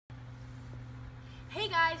Hey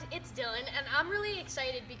guys, it's Dylan, and I'm really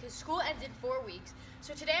excited because school ends in 4 weeks.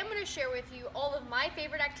 So today I'm going to share with you all of my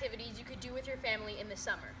favorite activities you could do with your family in the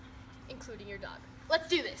summer, including your dog. Let's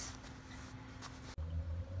do this!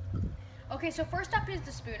 Okay, so first up is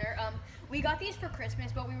the spooner. We got these for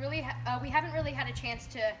Christmas, but we haven't really had a chance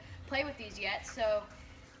to play with these yet, so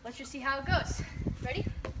let's just see how it goes. Ready?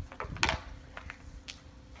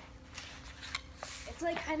 It's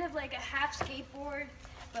like kind of like a half skateboard,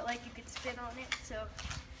 but like you could spin on it, so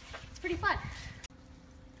it's pretty fun.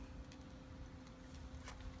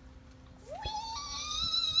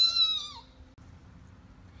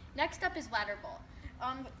 Next up is ladder ball.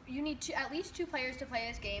 You need at least 2 players to play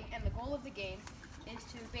this game, and the goal of the game is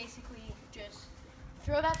to basically just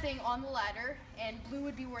throw that thing on the ladder, and blue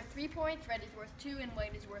would be worth 3 points, red is worth 2, and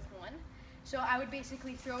white is worth 1. So I would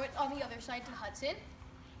basically throw it on the other side to Hudson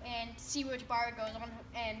and see which bar it goes on,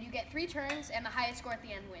 and you get 3 turns, and the highest score at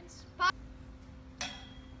the end wins.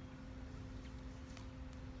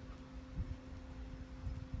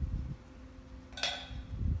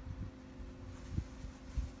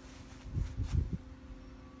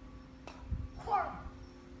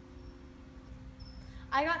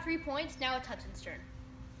 I got 3 points, now it's Hudson's turn.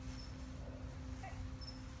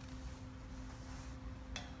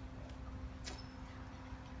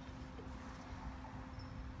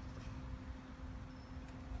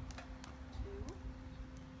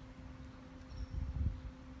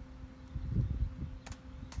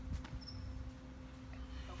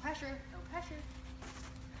 No pressure, no pressure.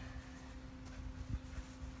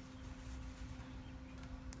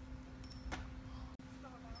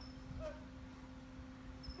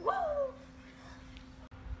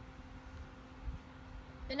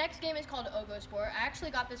 The next game is called Ogo Sport. I actually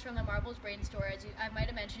got this from the Marbles Brain store, as I might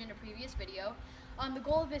have mentioned in a previous video. The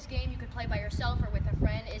goal of this game, you could play by yourself or with a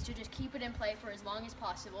friend, is to just keep it in play for as long as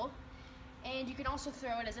possible. And you can also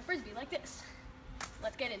throw it as a frisbee like this.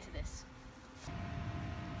 Let's get into this.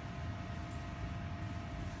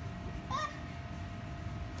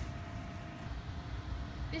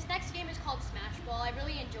 This next game is called Smash Ball. I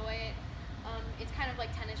really enjoy it. It's kind of like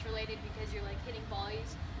tennis related because you're like hitting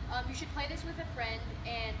volleys. You should play this with a friend,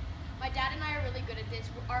 and my dad and I are really good at this.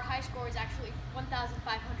 Our high score is actually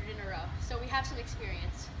 1,500 in a row, so we have some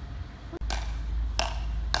experience.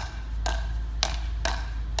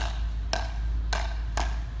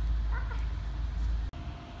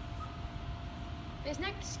 This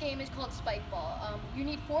next game is called Spike Ball. You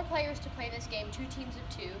need 4 players to play this game, 2 teams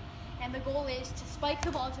of 2, and the goal is to spike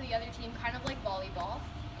the ball to the other team, kind of like volleyball.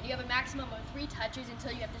 And you have a maximum of 3 touches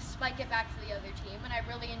until you have to spike it back to the other team, and I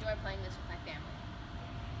really enjoy playing this with my family.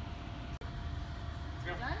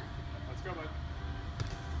 Let's go. Done? Let's go, bud.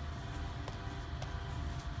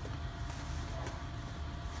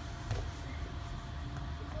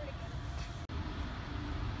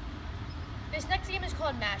 This next game is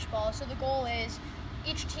called Mash Ball, so the goal is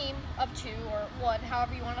each team of 2 or 1,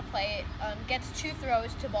 however you want to play it, gets 2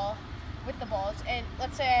 throws to ball with the balls, and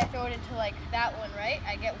let's say I throw it into like that one, right?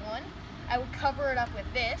 I get 1. I would cover it up with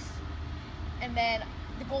this, and then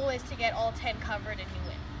the goal is to get all 10 covered and you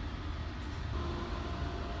win.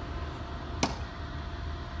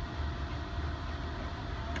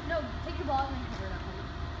 No, take your ball and then cover it up.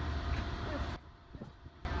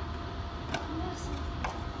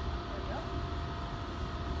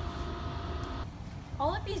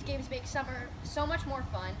 All of these games make summer so much more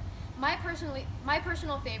fun. My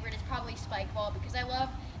personal favorite is probably Spike Ball because I love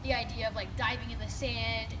the idea of like diving in the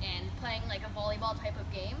sand and playing like a volleyball type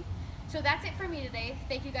of game. So that's it for me today.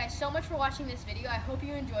 Thank you guys so much for watching this video. I hope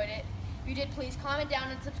you enjoyed it. If you did, please comment down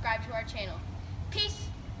and subscribe to our channel. Peace!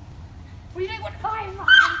 What do you think? What?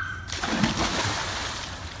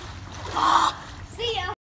 See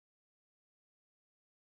ya!